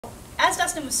as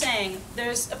Dustin was saying,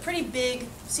 there's a pretty big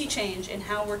sea change in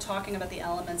how we're talking about the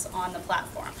elements on the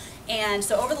platform. And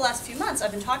so over the last few months,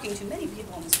 I've been talking to many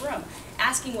people in this room,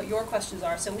 asking what your questions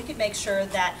are, so we could make sure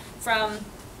that from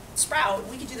Sprout,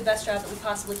 we could do the best job that we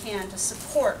possibly can to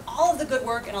support all of the good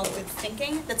work and all the good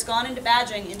thinking that's gone into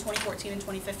badging in 2014 and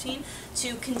 2015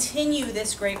 to continue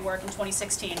this great work in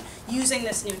 2016 using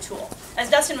this new tool.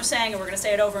 As Dustin was saying, and we're going to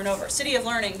say it over and over, City of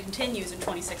Learning continues in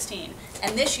 2016,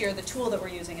 and this year the tool that we're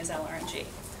using is LRNG.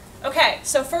 Okay,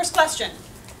 so first question.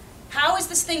 How is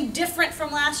this thing different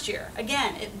from last year?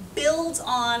 Again, it builds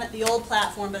on the old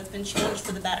platform, but it's been changed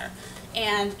for the better.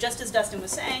 And just as Dustin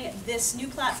was saying, this new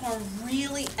platform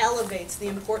really elevates the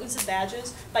importance of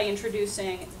badges by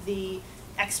introducing the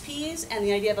XPs and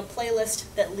the idea of a playlist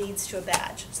that leads to a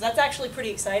badge. So that's actually pretty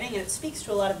exciting, and it speaks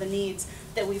to a lot of the needs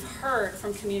that we've heard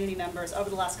from community members over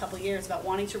the last couple of years about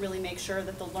wanting to really make sure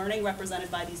that the learning represented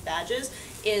by these badges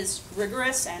is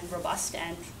rigorous and robust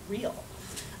and real.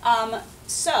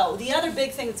 So the other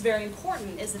big thing that's very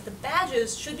important is that the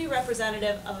badges should be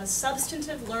representative of a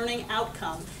substantive learning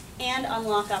outcome and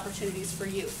unlock opportunities for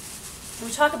you. When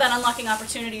we talk about unlocking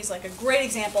opportunities, like a great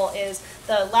example is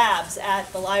the labs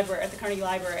at the library, at the Carnegie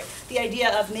Library. The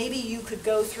idea of maybe you could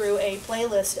go through a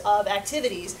playlist of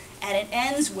activities and it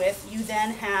ends with you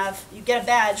then you get a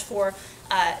badge for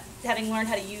having learned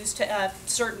how to use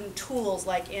certain tools,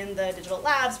 like in the digital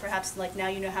labs, perhaps like now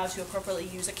you know how to appropriately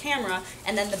use a camera,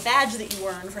 and then the badge that you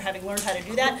earn for having learned how to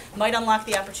do that might unlock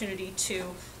the opportunity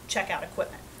to check out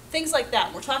equipment. Things like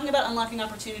that. We're talking about unlocking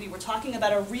opportunity. We're talking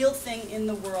about a real thing in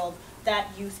the world that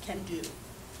youth can do.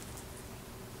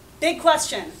 Big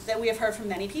question that we have heard from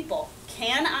many people.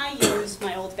 Can I use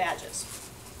my old badges?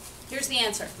 Here's the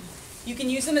answer. You can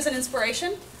use them as an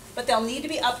inspiration, but they'll need to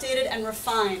be updated and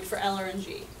refined for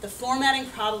LRNG. The formatting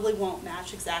probably won't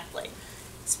match exactly.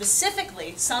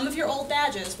 Specifically, some of your old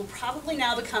badges will probably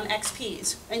now become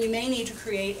XPs, and you may need to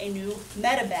create a new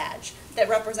meta badge that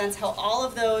represents how all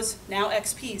of those now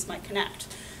XPs might connect.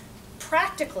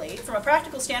 Practically, from a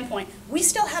practical standpoint, we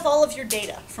still have all of your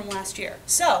data from last year.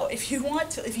 So if you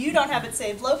don't have it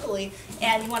saved locally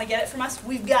and you want to get it from us,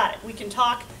 we've got it. We can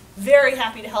talk. Very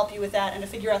happy to help you with that and to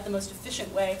figure out the most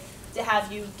efficient way to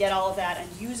have you get all of that and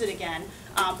use it again,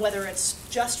 whether it's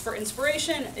just for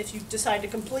inspiration, if you decide to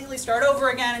completely start over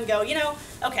again and go, you know,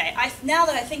 okay, now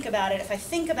that I think about it, if I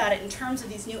think about it in terms of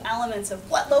these new elements of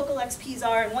what local XPs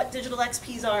are and what digital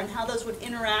XPs are and how those would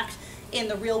interact in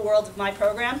the real world of my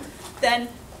program, then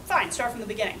fine, start from the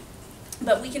beginning.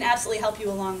 But we can absolutely help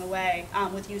you along the way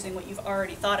with using what you've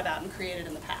already thought about and created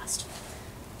in the past.